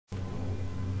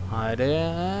Hi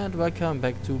there and welcome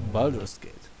back to Baldur's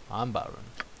Gate. I'm Baron.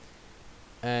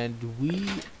 And we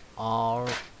are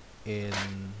in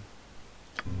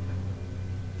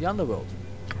the underworld.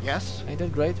 Yes? Ain't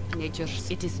that great? Nature,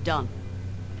 it is done.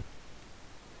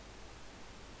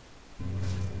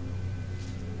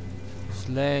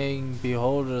 Slaying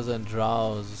beholders and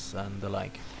drows and the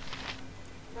like.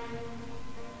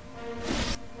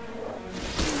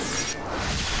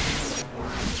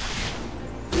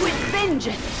 With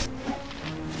vengeance!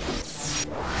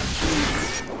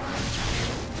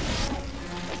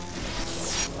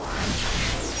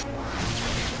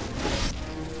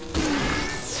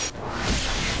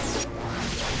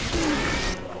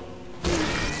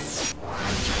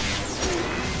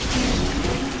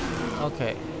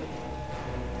 Okay.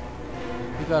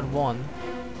 We got one.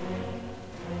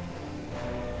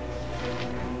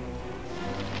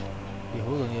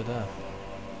 Beholder near death.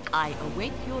 I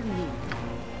await your need.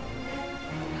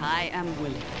 I am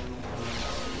willing.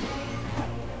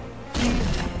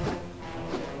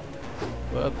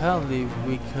 Well, apparently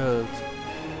we killed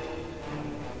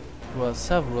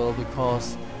several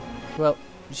because, well,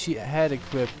 she had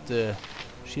equipped the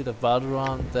Shield of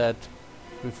Baldur that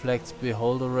reflects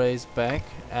beholder rays back,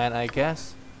 and I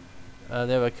guess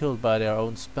they were killed by their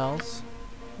own spells.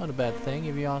 Not a bad thing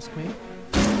if you ask me.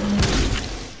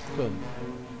 Boom.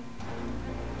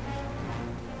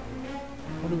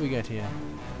 What do we get here?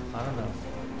 I don't know.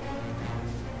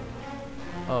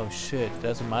 Oh shit,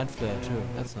 there's a Mind Flayer too.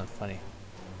 That's not funny.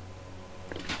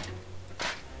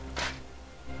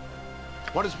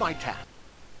 What is my task?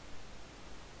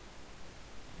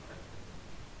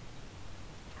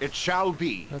 It shall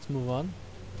be. Let's move on.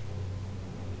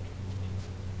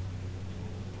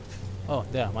 Oh,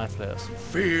 there, Mind Flayers.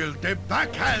 Feel the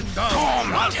backhand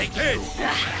of justice!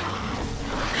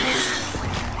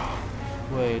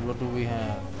 Wait, what do we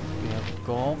have? We have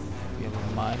Golf, we have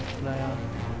a Mind Flayer,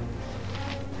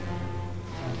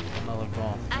 and another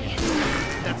Golf. Yeah.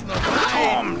 That's not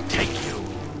right! Take you.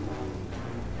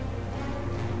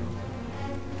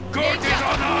 Good is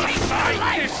on our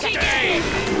side this day!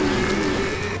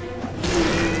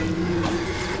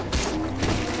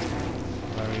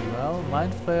 Very well.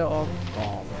 Mind Flayer or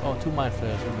Golf? Oh, two Mind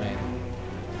Flayers remain.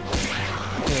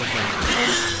 Kill them.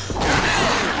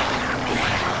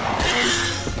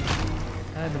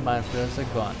 And the Mind Flayers are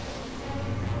gone.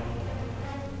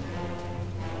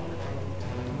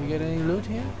 Did we get any loot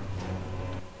here?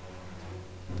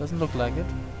 Doesn't look like it.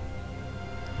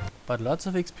 But lots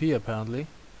of XP apparently.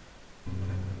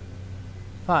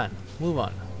 Fine, move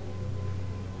on.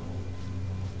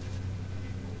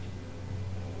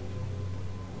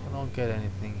 I don't get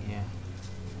anything here.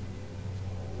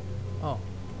 Oh.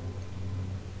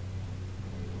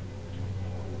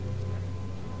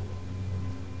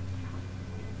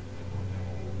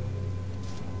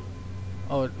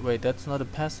 Oh, wait, that's not a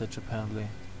passage apparently.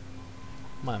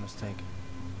 My mistake.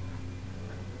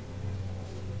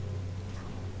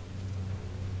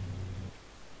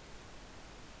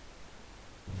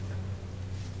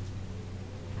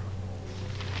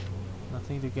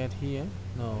 Nothing to get here?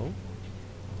 No.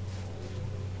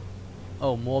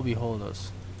 Oh, more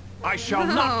beholders. I shall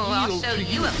not yield I'll show to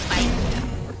you a fight.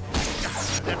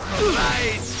 That's not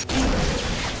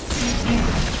right!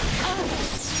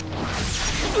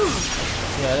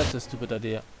 Yeah, that's a stupid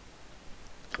idea.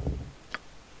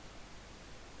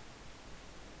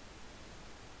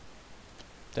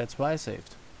 That's why I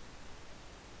saved.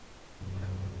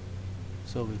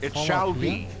 So we It form shall up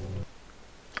here. be.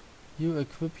 You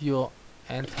equip your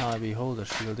anti-beholder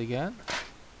shield again.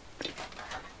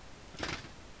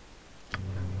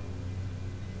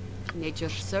 Nature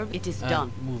serve, it is And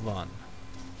done. move on.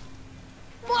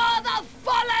 For the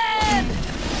fallen!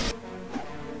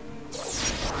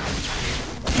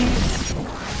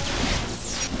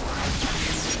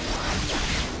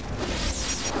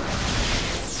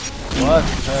 What?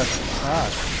 Perfect. Ah,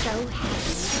 So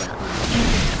happy.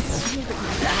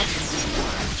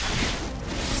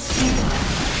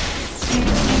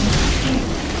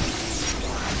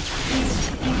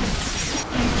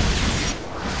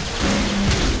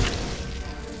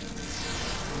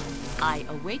 I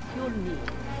await your need.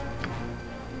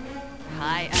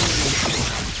 I am.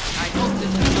 I hope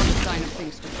this is not a sign of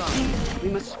things to come. We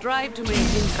must strive to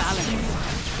maintain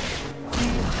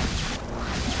balance.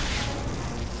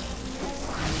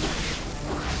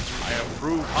 I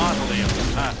approve heartily of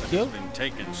the path that Kill? has been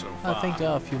taken so far. I think there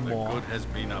are a few the more. good has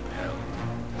been upheld.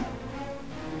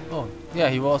 oh, yeah,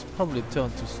 he was probably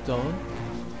turned to stone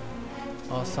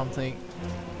or something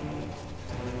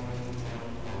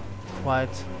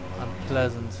quite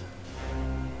unpleasant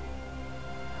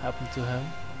happened to him.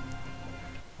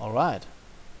 Alright.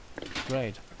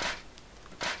 Great.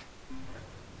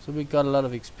 So we got a lot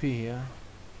of XP here.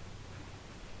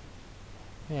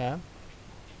 Yeah.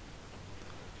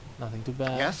 Nothing too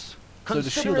bad. Yes. So the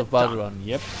Consider shield it of done. Baldur.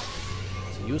 Yep.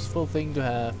 It's a useful thing to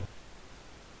have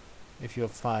if you're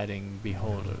fighting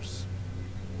beholders.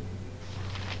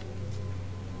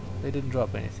 They didn't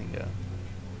drop anything though.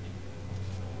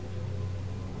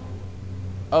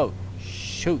 Oh,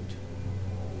 shoot.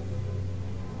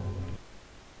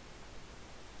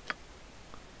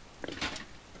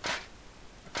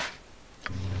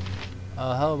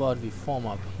 How about we form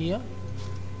up here?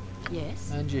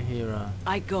 Yes. And Jahira.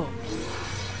 I go.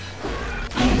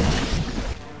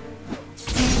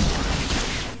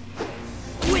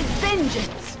 With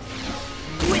vengeance!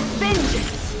 With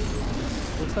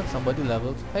vengeance! Looks like somebody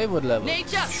leveled. Haywood leveled.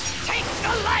 Nature takes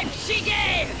the life she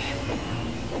gave!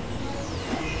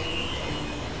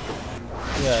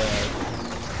 Yeah.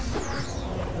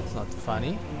 That's not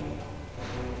funny.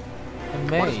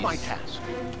 What is my Amaze. task?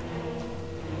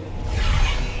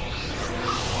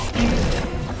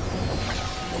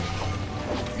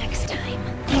 Next time.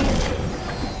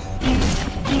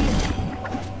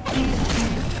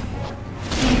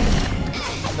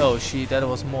 No, that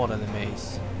was more than a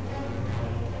maze.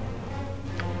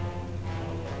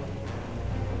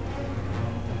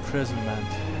 Imprisonment.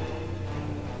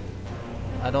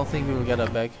 I don't think we will get her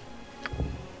back.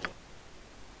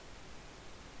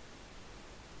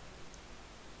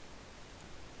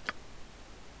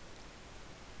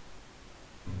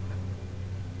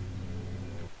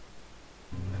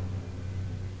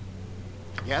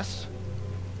 Yes,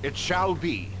 it shall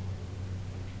be.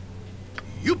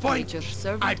 You point. Nature's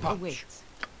servant I punch. awaits.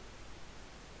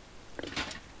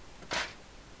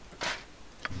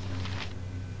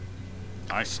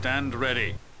 I stand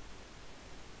ready.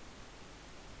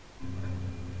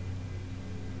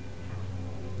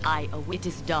 I await. It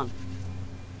is done.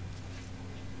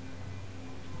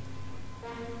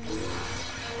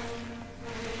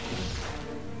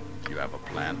 You have a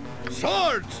plan?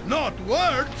 Swords, not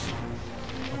words!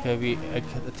 Okay, we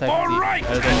attack All the right,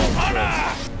 Elder and Orc honor!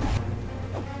 first.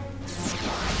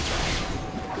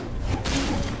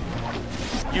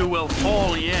 You will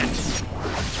fall yet.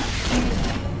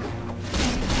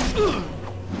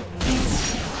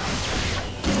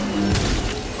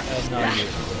 And now you.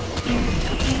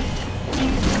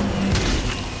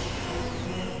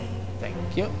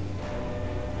 Thank you.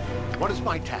 What is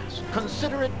my task?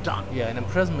 Consider it done. Yeah, an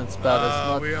imprisonment spell is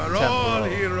not we are all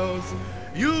temporal. heroes.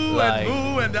 You Like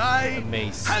and Boo and a I.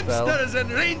 mace spell. Hamsters and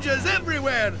rangers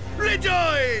everywhere.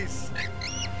 Rejoice!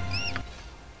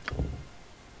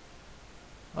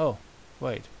 Oh,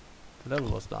 wait. The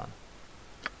level was done.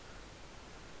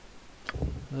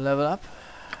 Level up.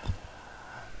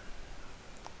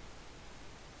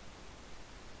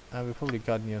 And we probably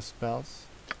got new spells.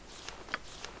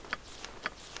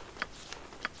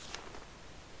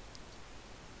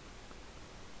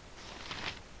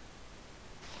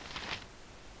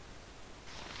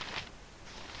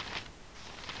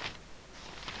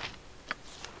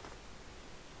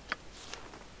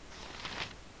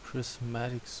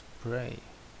 Prismatic spray.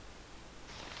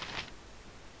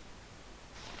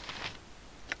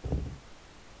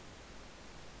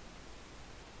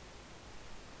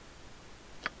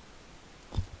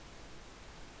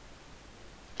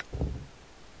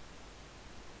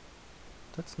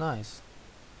 That's nice.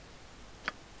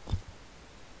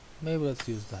 Maybe let's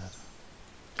use that.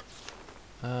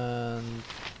 And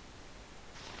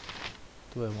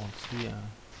do I want here?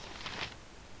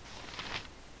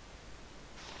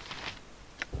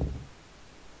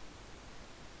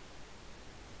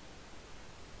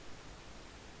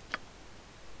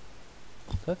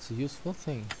 That's a useful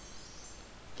thing.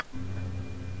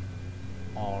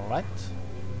 Alright.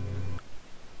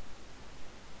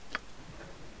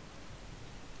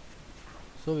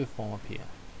 So we form up here.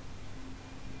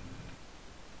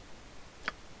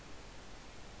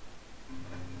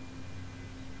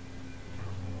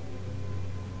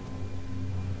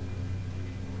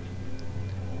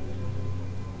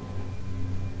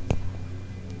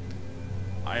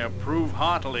 I approve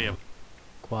heartily of...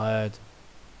 Quiet.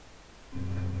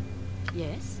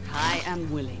 Yes, I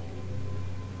am willing.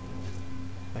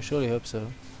 I surely hope so.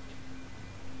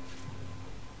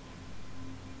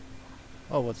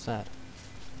 Oh, what's that?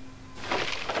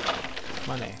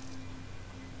 Money.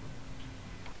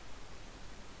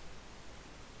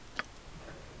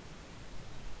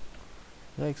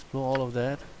 Did I explore all of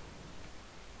that?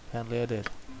 Apparently I did.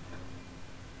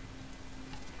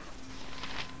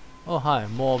 Oh hi,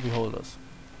 more beholders.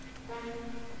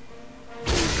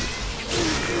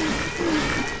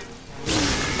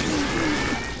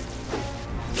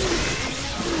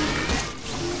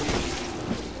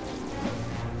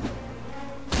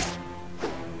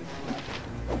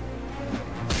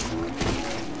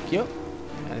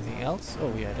 things.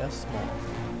 Oh yeah, they're small.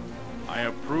 I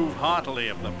approve heartily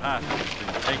of the path that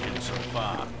has been taken so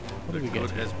far. What The do we get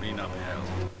good here? has been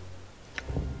upheld.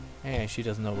 Yeah, she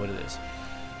doesn't know what it is.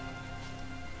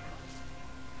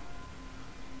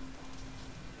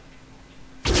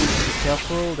 Be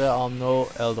careful, there are no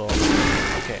Eldor.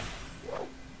 Okay.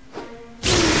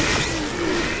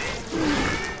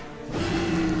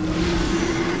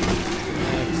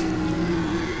 Next.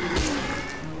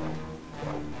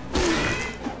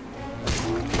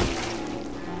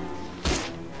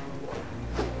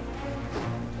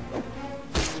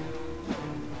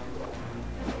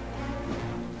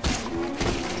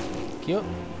 Cute.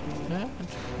 Yeah, and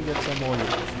we get some more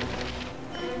loot.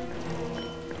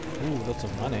 Ooh, lots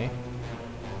of money.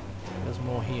 There's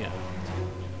more here.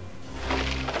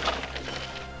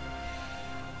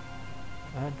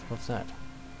 And what's that?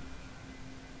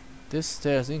 This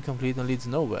stair is incomplete and leads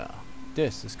nowhere.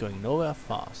 This is going nowhere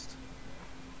fast.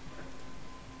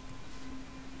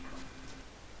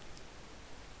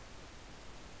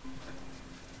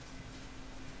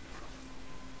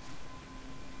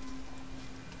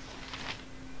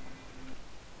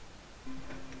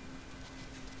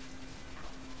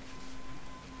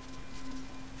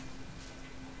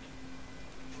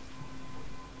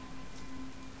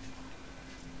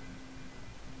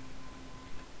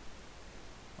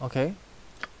 Okay.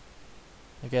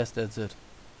 I guess that's it.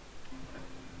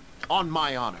 On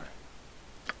my honor,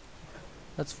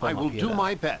 Let's I form will up here do then.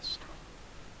 my best.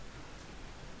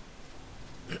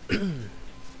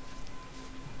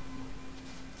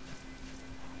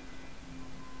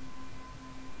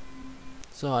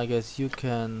 So I guess you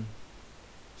can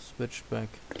switch back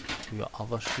to your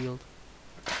other shield.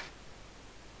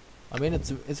 I mean,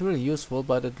 it's really useful,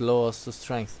 but it lowers the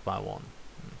strength by 1.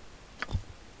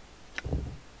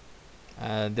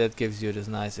 And that gives you this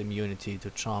nice immunity to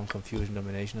charm, confusion,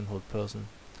 domination, and hold person.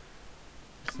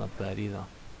 It's not bad either.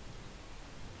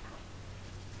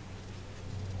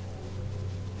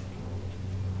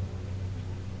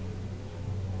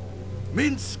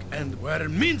 Minsk, and where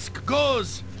Minsk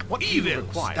goes, What do you evil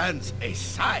require? stands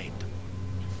aside.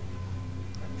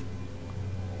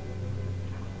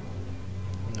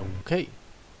 Okay.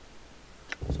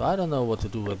 So I don't know what to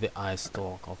do with the eye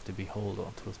stalk of the beholder,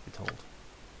 truth be told.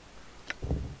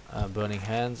 Burning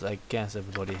hands, I guess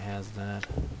everybody has that.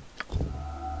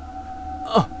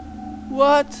 Oh!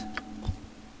 What?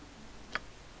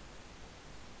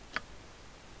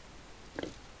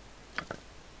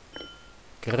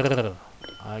 Grrr.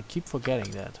 I keep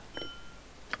forgetting that.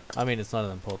 I mean, it's not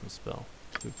an important spell.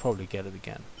 We'll probably get it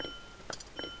again.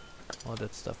 All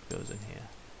that stuff goes in here.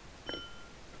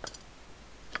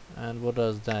 And what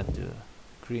does that do?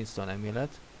 Greenstone amulet.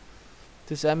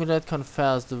 This amulet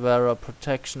confers the wearer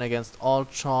protection against all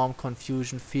charm,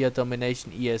 confusion, fear,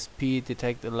 domination, ESP,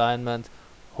 detect alignment,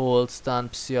 hold, stun,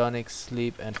 psionic,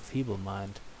 sleep, and feeble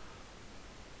mind.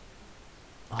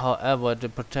 However, the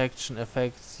protection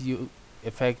effect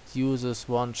uses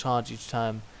 1 charge each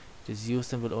time it is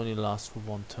used and will only last for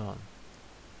 1 turn.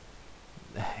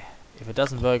 If it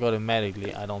doesn't work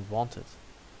automatically, I don't want it.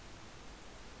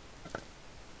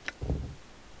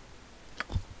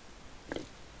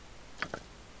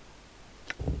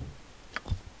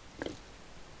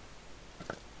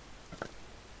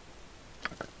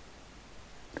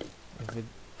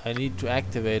 I need to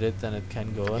activate it, then it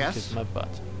can go and Yes? kiss my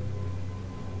butt.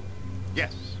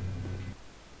 Yes.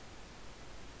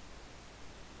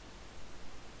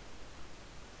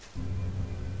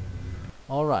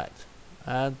 Alright.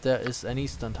 And there is an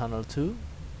eastern tunnel too.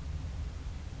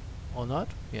 Or not?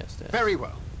 Yes, there is. Very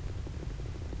well.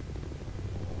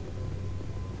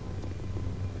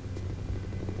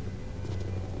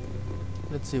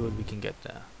 Let's see what we can get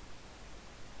there.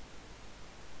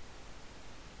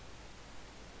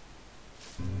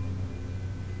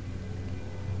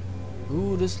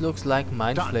 Ooh, this looks like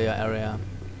Mind Done. Flayer area.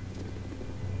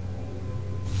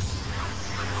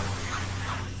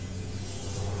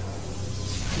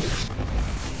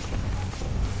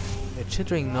 A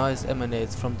chittering noise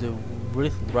emanates from the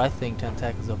writhing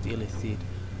tentacles of the illithid.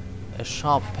 A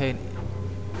sharp pain.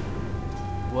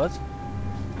 What?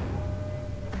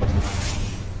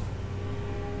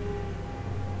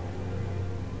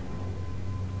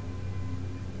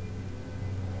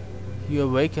 You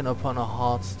awaken upon a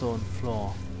hard stone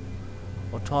floor.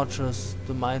 What tortures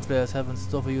the Mind Flayers have in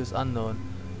store for you is unknown,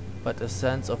 but a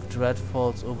sense of dread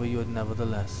falls over you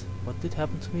nevertheless. What did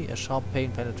happen to me? A sharp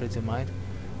pain penetrates your mind.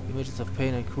 Images of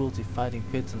pain and cruelty, fighting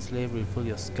pits and slavery fill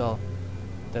your skull.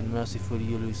 Then mercifully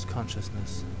you lose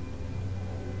consciousness.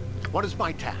 What is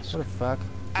my task? What the fuck?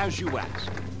 As you asked.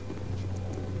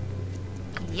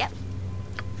 Yep.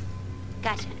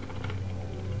 Gotcha.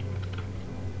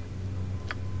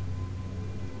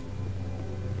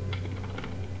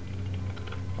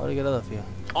 How do I get out of here?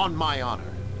 On my honor.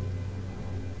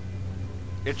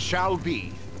 It shall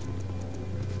be.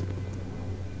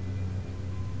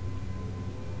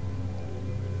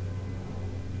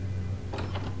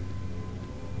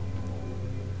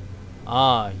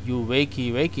 Ah, you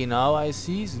wakey now, I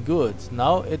see. Good.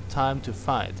 Now it's time to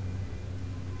fight.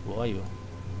 Who are you?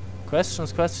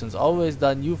 Questions. Always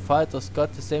the new fighters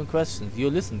got the same questions.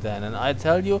 You listen then, and I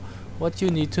tell you what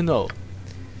you need to know.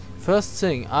 First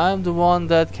thing, I'm the one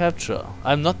that capture.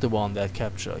 I'm not the one that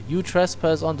capture. You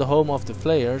trespass on the home of the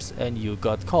Flayers, and you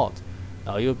got caught.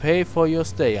 Now you pay for your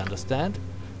stay, understand?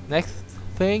 Next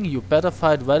thing, you better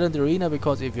fight well in the arena,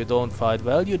 because if you don't fight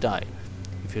well, you die.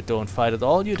 If you don't fight at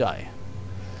all, you die.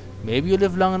 Maybe you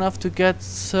live long enough to get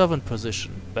servant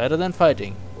position. Better than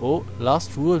fighting. Oh,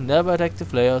 last rule, never attack the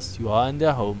Flayers. You are in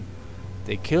their home.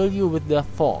 They kill you with their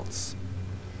thoughts.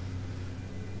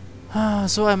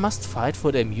 So I must fight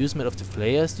for the amusement of the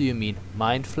Flayers? Do you mean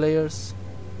Mind Flayers?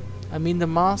 I mean the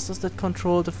masters that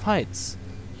control the fights.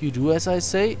 You do as I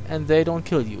say, and they don't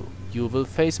kill you. You will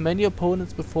face many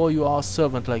opponents before you are a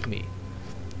servant like me.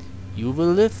 You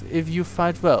will live if you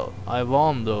fight well. I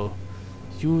warn though.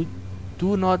 You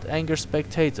do not anger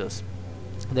spectators.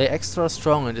 They're extra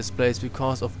strong in this place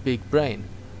because of big brain.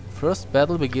 First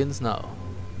battle begins now.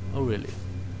 Oh really?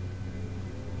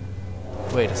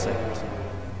 Wait a second.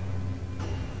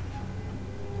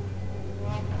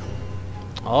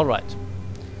 Alright.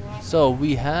 So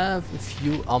we have a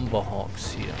few Umber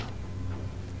Hawks here.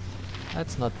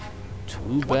 That's not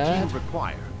too bad. What do you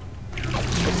require?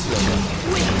 What's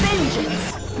level? With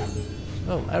vengeance!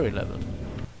 Oh, area level.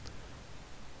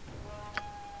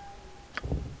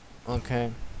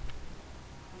 Okay.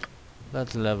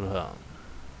 Let's level her.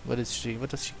 What does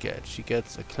she get? She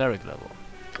gets a cleric level.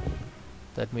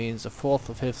 That means a 4th,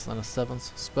 a 5th and a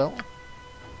 7th spell.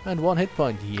 And 1 hit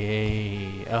point.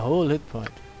 Yay! A whole hit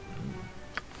point.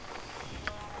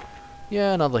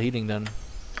 Yeah, another healing then.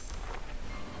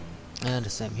 And the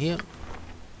same here.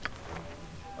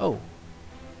 Oh.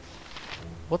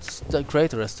 What's the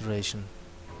greater restoration?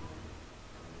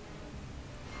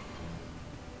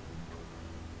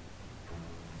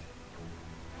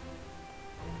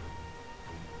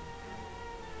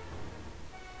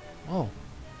 Oh.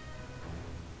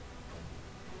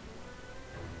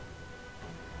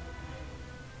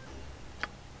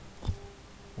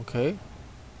 Okay.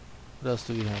 What else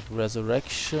do we have?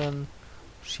 Resurrection,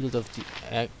 Shield of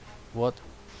the what?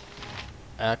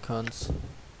 Archons.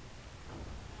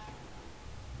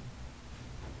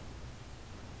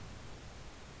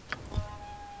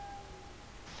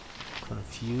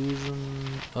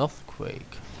 Confusion,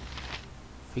 Earthquake,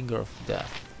 Finger of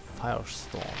Death,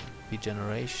 Firestorm,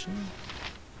 Regeneration,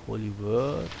 Holy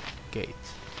Word, Gate,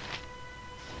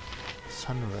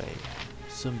 Sunray,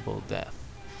 Symbol Death.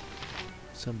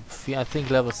 I think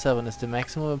level 7 is the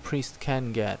maximum a priest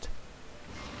can get.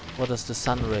 What does the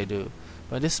Sunray do?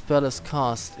 When this spell is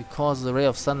cast, it causes a ray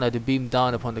of sunlight to beam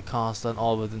down upon the caster and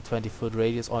all within 20-foot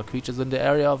radius. All creatures in the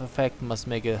area of effect must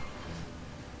make a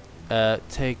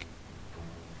take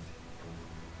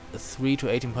 3 to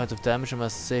 18 points of damage and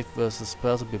must save versus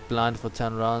spells or be blinded for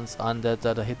 10 rounds. Undead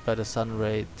that are hit by the sun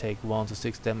ray take 1 to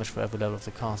 6 damage for every level of the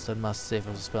caster and must save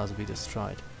versus spells or be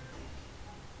destroyed.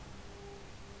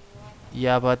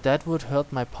 Yeah, but that would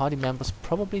hurt my party members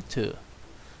probably too.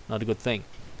 Not a good thing.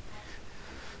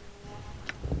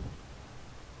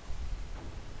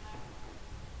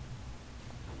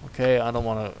 Okay, I don't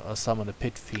want to summon a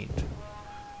pit fiend.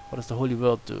 What does the Holy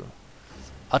Word do?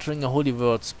 Uttering a Holy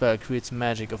Word spell creates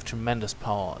magic of tremendous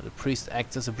power. The priest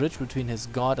acts as a bridge between his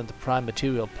god and the prime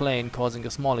material plane, causing a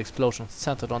small explosion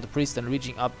centered on the priest and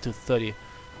reaching up to 30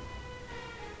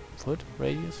 foot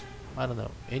radius? I don't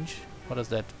know. Inch? What does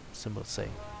that symbol say?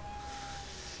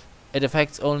 It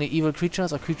affects only evil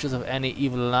creatures or creatures of any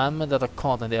evil alignment that are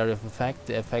caught in the area of effect.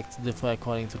 The effects differ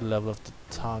according to the level of the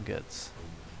target.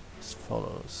 As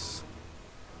follows.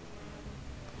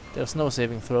 There's no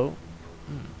saving throw.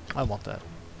 I want that.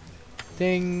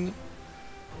 Ding!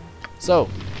 So,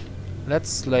 let's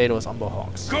slay those Umber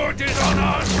Hawks. Good is on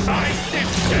our side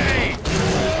this day!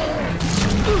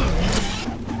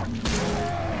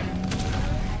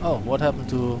 Oh, what happened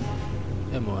to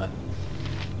Imoen?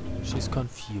 She's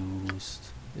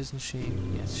confused, isn't she?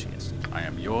 Yes, she is. I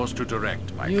am yours to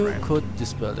direct, my You friend. could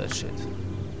dispel that shit.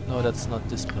 No, that's not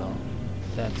dispel.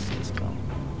 That's dispel.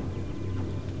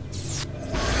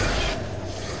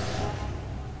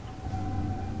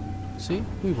 See?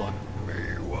 We won.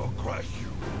 We will crush you.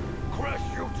 Crush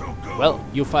you to go. Well,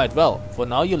 you fight well. For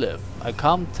now you live. I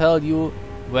can't tell you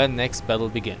when next battle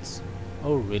begins.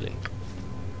 Oh, really?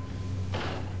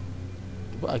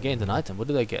 Well, I gained an item. What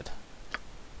did I get?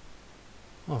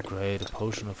 Oh great, a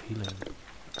potion of healing.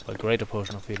 A greater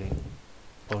potion of healing.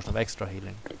 Potion of extra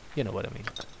healing. You know what I mean.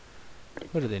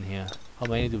 Put it in here. How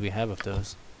many do we have of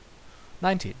those?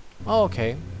 19. Oh,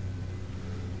 okay.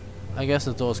 I guess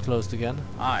the door's closed again.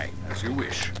 Aye, as you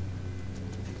wish.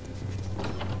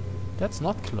 That's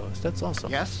not closed, that's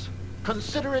awesome. Yes?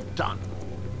 Consider it done.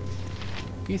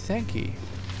 Thank you.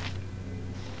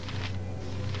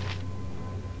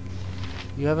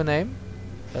 You have a name?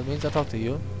 That means I talk to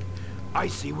you. I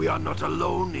see we are not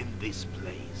alone in this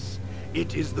place.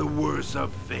 It is the worst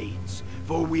of fates,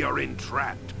 for we are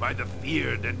entrapped by the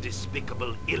feared and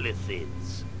despicable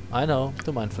Illithids. I know,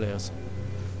 the Mind Flayers.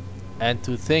 And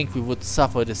to think we would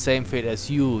suffer the same fate as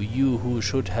you who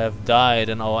should have died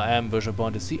in our ambush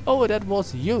upon the sea. Oh, that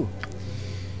was you!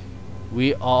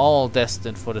 We are all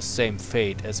destined for the same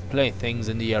fate as playthings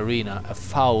in the arena. A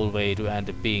foul way to end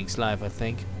a being's life, I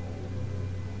think.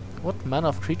 What manner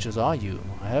of creatures are you?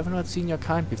 I have not seen your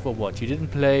kind before. What, you didn't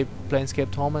play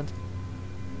Planescape Torment?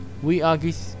 We are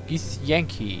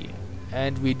Githyanki,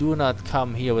 and we do not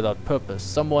come here without purpose.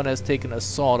 Someone has taken a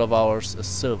sword of ours, a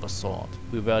silver sword.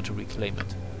 We were to reclaim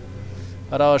it.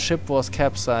 But our ship was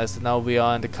capsized, and now we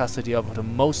are in the custody of the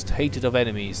most hated of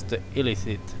enemies, the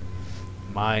Illithid.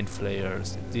 Mind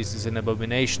Flayers. This is an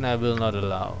abomination I will not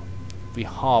allow. We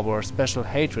harbor a special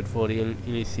hatred for the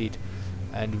Illithid,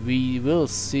 and we will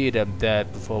see them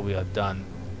dead before we are done,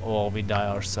 or we die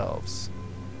ourselves.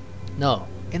 No,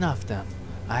 enough then.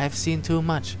 I have seen too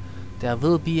much. There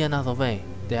will be another way.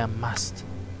 There must.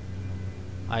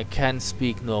 I can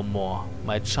speak no more.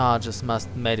 My charges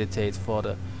must meditate for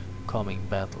the coming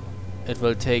battle. It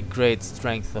will take great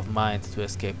strength of mind to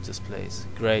escape this place.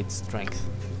 Great strength.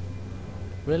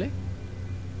 Really?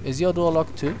 Is your door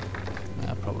locked too?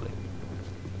 Yeah, probably.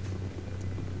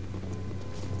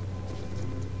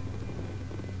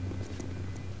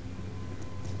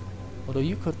 Although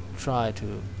you could try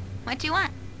to... What do you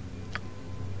want?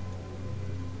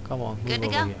 Come on, move Good to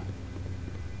over go? here.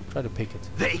 Try to pick it.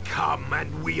 They come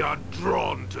and we are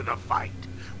drawn to the fight.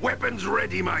 Weapons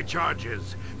ready, my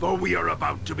charges, for we are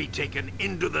about to be taken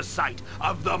into the sight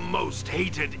of the most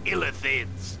hated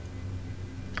Illithids.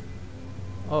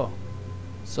 Oh,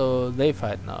 so they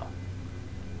fight now.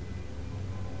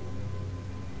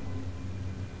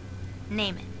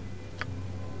 Name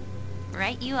it.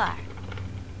 Right you are.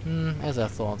 As I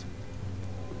thought.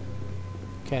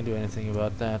 Can't do anything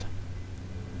about that.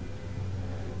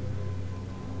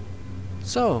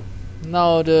 So,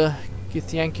 now the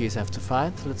Githyankis have to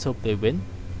fight. Let's hope they win.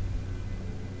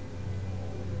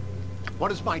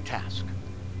 What is my task?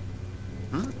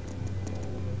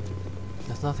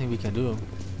 There's nothing we can do.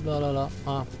 La la la.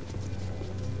 Ah.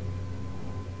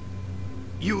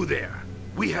 You there.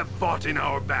 We have fought in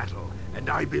our battle, and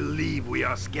I believe we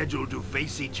are scheduled to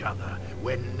face each other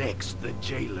when next the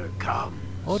jailer comes.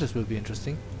 Oh, this will be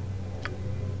interesting.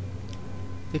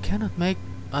 They cannot make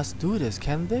us do this,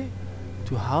 can they?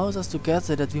 To house us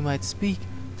together that we might speak,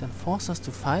 then force us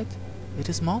to fight? It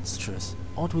is monstrous.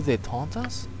 Or do they taunt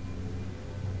us?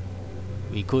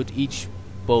 We could each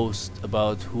boast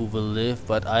about who will live,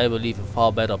 but I believe a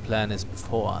far better plan is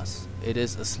before us. It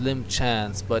is a slim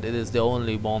chance, but it is the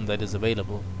only one that is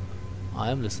available. I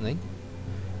am listening.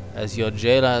 As your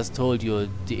jailer has told you,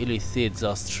 the Illithids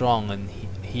are strong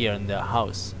here in their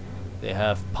house. They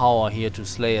have power here to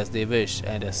slay as they wish,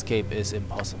 and escape is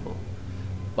impossible.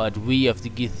 But we of the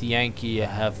Githyanki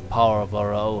have power of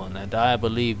our own, and I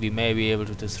believe we may be able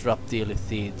to disrupt the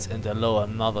Illithids and allow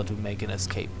another to make an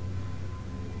escape.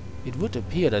 It would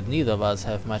appear that neither of us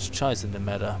have much choice in the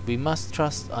matter. We must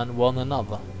trust on one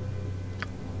another.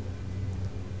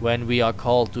 When we are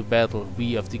called to battle,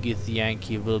 we of the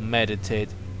Githyanki will meditate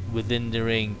within the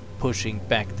ring, pushing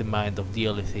back the mind of the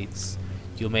Illithids.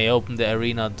 You may open the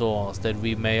arena doors, that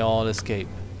we may all escape.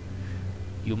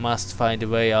 You must find a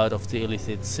way out of the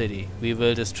Illithid city. We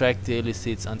will distract the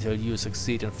Illithids until you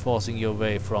succeed in forcing your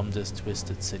way from this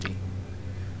twisted city.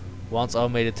 Once our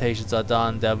meditations are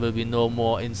done, there will be no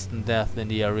more instant death in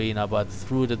the arena, but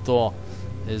through the door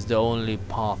is the only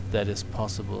path that is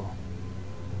possible.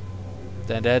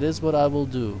 Then that is what I will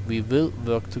do. We will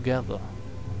work together.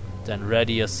 Then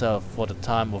ready yourself, for the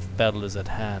time of battle is at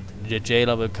hand. The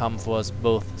jailer will come for us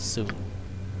both soon.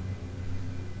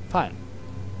 Fine.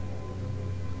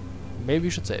 Maybe we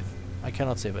should save. I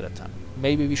cannot save at that time.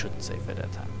 Maybe we shouldn't save at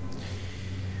that time.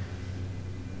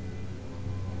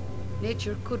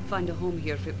 Nature could find a home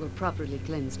here if it were properly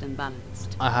cleansed and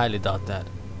balanced. I highly doubt that.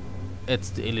 It's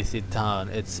the Illithid town.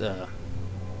 It's an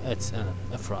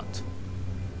affront.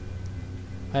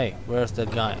 Hey, where's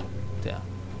that guy? There.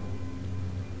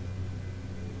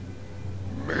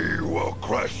 May well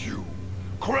crush you.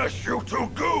 Crush crush you to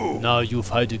goo! Now you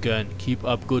fight again. Keep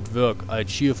up good work. I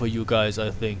cheer for you guys,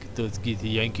 I think. The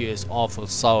Yankee is awful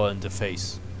sour in the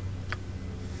face.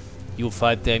 You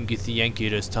fight them Yankee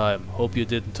this time. Hope you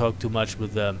didn't talk too much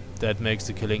with them. That makes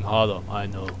the killing harder, I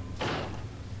know.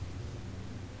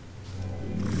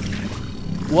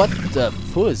 What the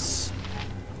fuzz?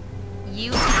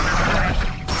 You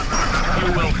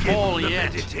You will fall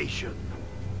yet. Meditation.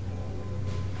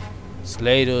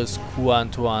 Slay those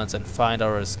Kuantuans and find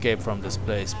our escape from this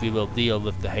place. We will deal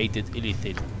with the hated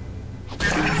Illithid.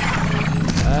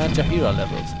 And Jahira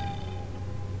levels.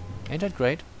 Ain't that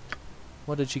great?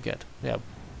 What did she get? Yeah,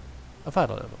 a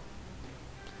fighter level.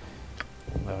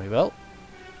 Very well.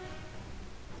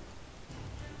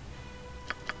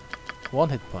 1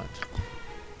 hit point.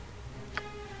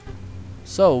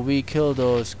 So we kill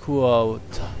those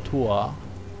Kuo-Tua.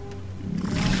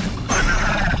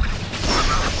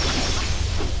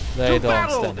 They don't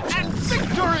stand a chance.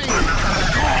 Victory!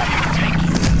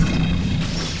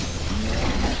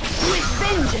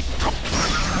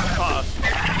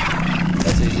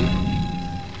 That's easy.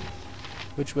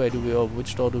 Which way do we open?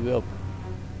 Which door do we open?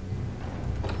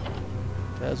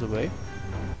 There's a way.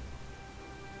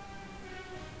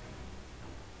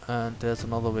 And there's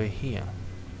another way here.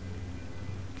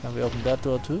 Can we open that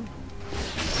door too?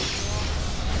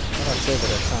 Cannot say that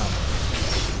I can.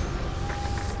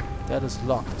 That is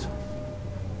locked.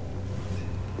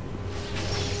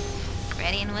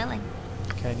 ready and willing.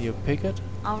 Can you pick it?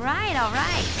 All right, all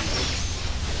right.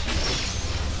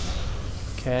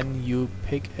 Can you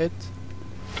pick it?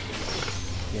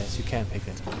 Yes, you can pick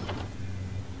it.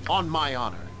 On my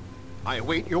honor. I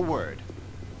await your word.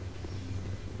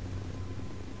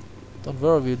 Don't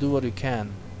worry, we'll do what we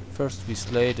can. First we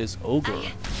slay this ogre.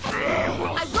 I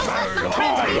won't let my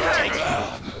friends be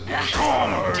hurt.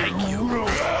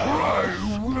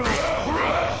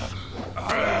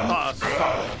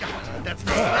 That's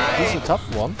not right. This is a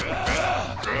tough one.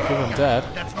 Give him that.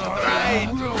 That's not right.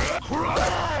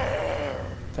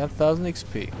 10,000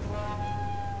 XP.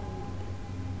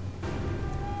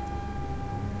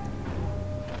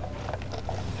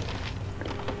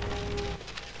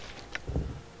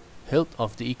 Hilt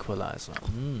of the Equalizer.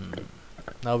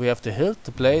 Now we have the hilt,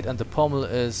 the blade, and the pommel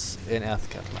is in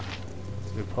Earthkettler.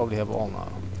 So we probably have all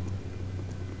now.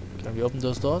 Can we open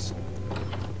those doors?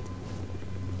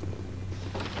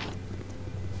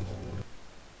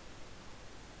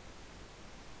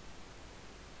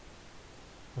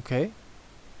 Okay.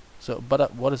 So,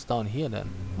 but what is down here then?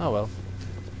 Oh well.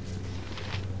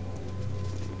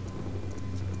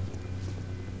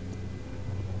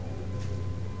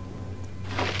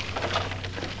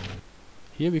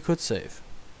 Here we could save.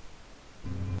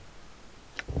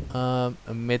 A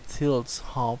Methil's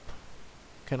harp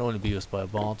can only be used by a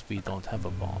bard. We don't have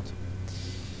a bard.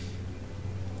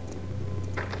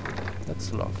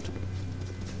 That's locked.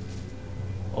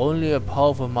 Only a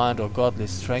powerful mind or godly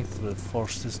strength will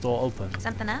force this door open.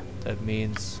 Something up? That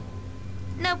means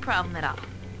No problem at all.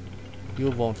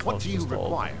 you won't What force do you this door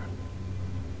require? open.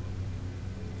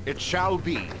 It shall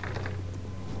be.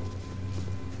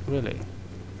 Really?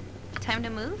 Time to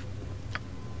move?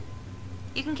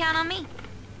 You can count on me.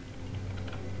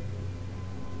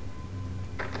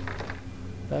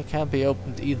 That can't be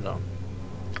opened either.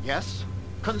 Yes?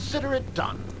 Consider it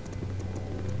done.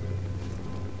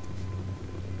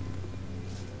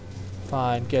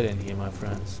 Fine, get in here, my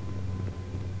friends.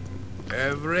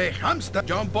 Every hamster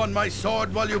jump on my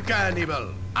sword while you can,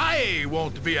 Evil. I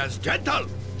won't be as gentle.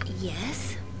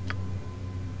 Yes?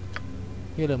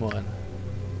 Heal him on.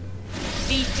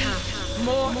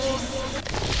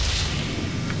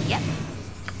 Yep.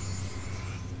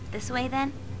 This way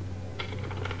then?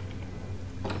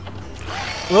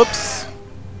 Oops!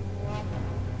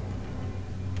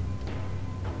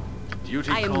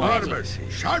 Duty I am calls. ready.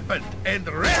 Armor sharpened and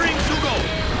raring to go.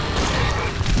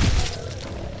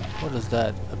 What is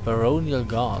that? A baronial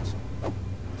guard.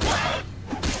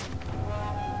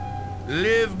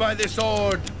 Live by the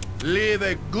sword. Live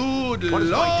a good What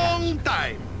is my long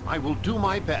time. I will do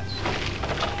my best.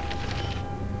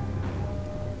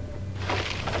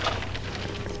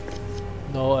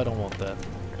 No, I don't want that.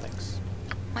 Thanks.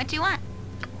 What do you want?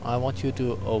 I want you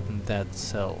to open that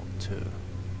cell too.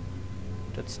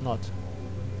 That's not.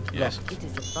 Yes. It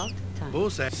is about time. Who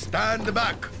says stand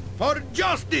back for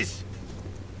justice?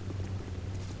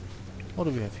 What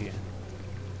do we have here?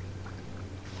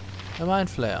 A Mind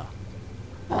Flayer.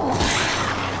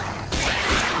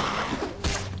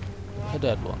 A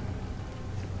dead one.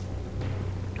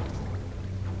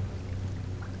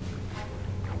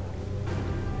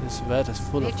 This vat is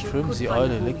full of Nature crimson could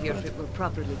find oily a home here liquid. if it were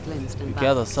properly cleansed and You gather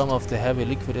balanced. some of the heavy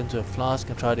liquid into a flask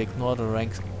and try to ignore the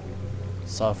rank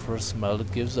sulfur smell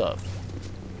it gives off.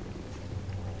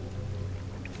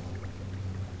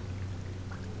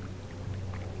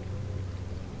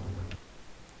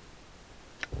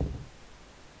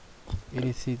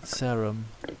 Illithid serum.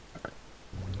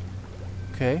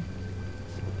 Okay.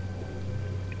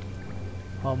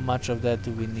 How much of that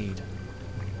do we need?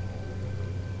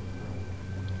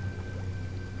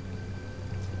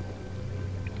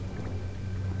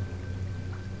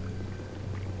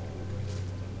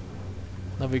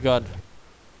 Now we got,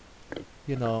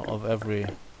 you know, of every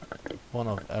one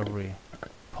of every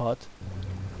pot.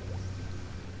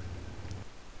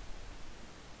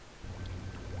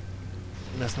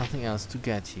 There's nothing else to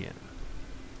get here,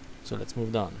 so let's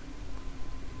move on.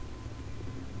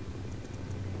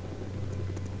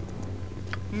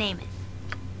 Name it.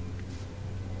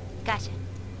 Gotcha.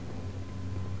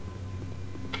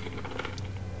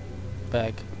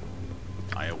 Back.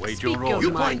 I await Speak your your order.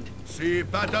 You mind. point. See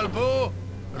battle bow.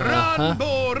 Uh-huh. Run,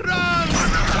 bow, run!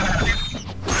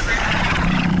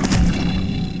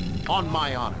 On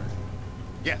my honor.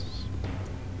 Yes.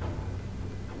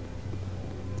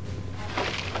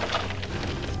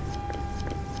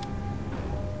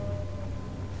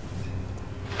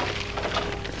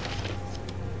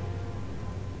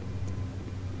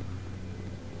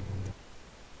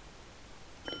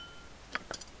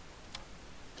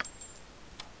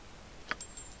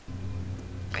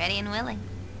 Ready and willing.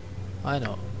 I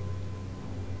know.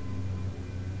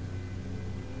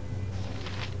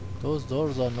 Those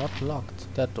doors are not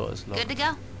locked. That door is locked. Good to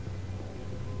go.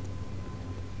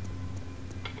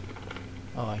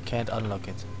 Oh, I can't unlock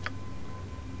it.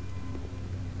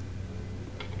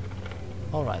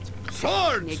 Alright,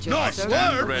 Swords, Nature not serves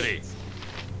words! Ready.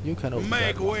 you can open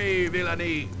Make that one. way,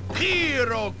 villainy!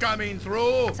 Hero coming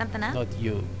through! Something up? Not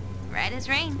you. Right as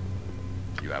rain.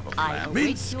 You have a I plan? await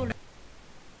Minsk. your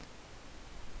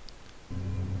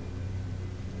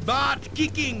Butt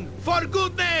kicking, for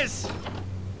goodness!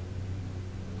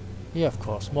 Yeah, of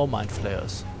course, more Mind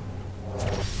Flayers.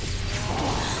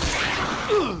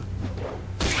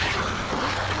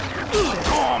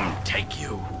 Storm take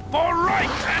you for right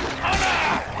and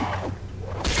honor!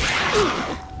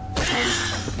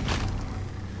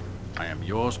 I am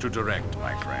yours to direct,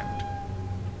 my friend.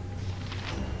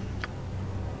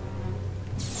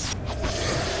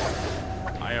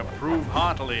 I approve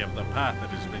heartily of the path that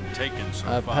has been taken so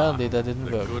far. Apparently that didn't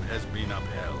The work. good has been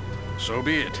upheld. So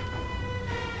be it.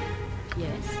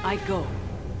 yes, I go.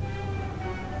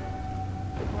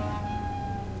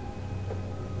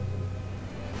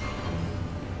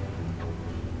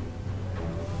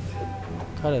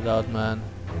 Cut it out, man.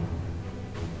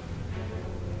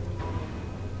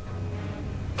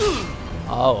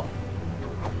 Ow.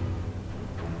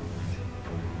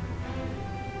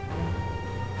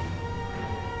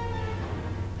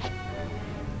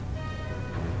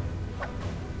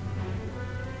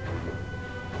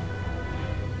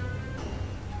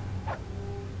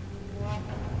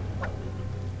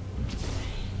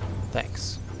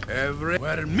 Thanks.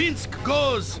 Where Minsk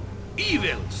goes,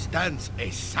 evil stands What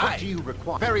aside. do you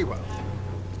require? Very well.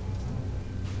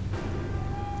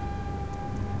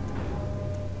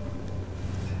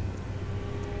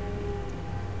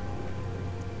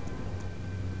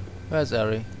 Where's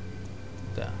Ari?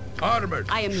 There. Armored,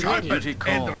 I am sharpened, ready.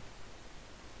 and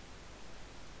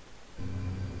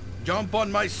jump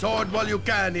on my sword while you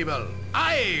can, evil.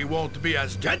 I won't be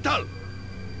as gentle.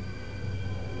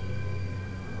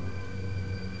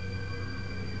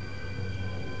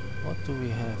 What do we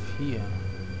have here?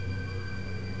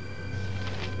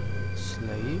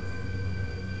 Slave?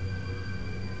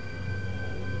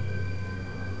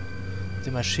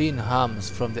 The machine hums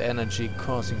from the energy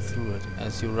coursing through it.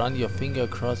 As you run your finger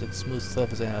across its smooth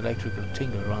surface, an electrical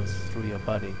tingle runs through your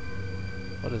body.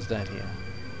 What is that here?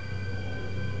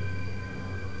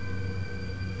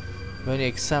 When you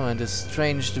examine this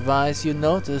strange device, you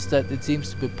notice that it seems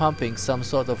to be pumping some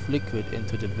sort of liquid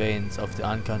into the veins of the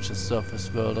unconscious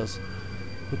surface worlders.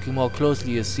 Looking more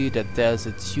closely, you see that there's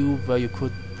a tube where you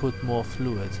could put more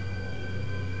fluid.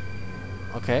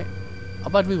 Okay,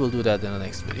 but we will do that in the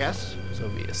next video. Yes? So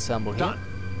we assemble here. Done.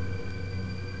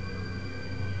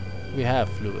 We have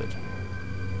fluid.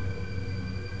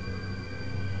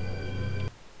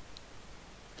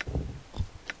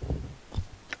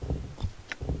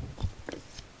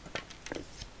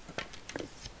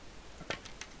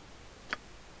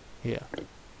 Here.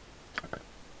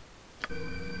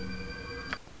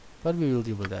 But we will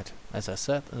deal with that, as I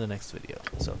said, in the next video.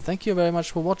 So thank you very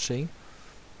much for watching,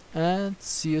 and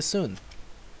see you soon.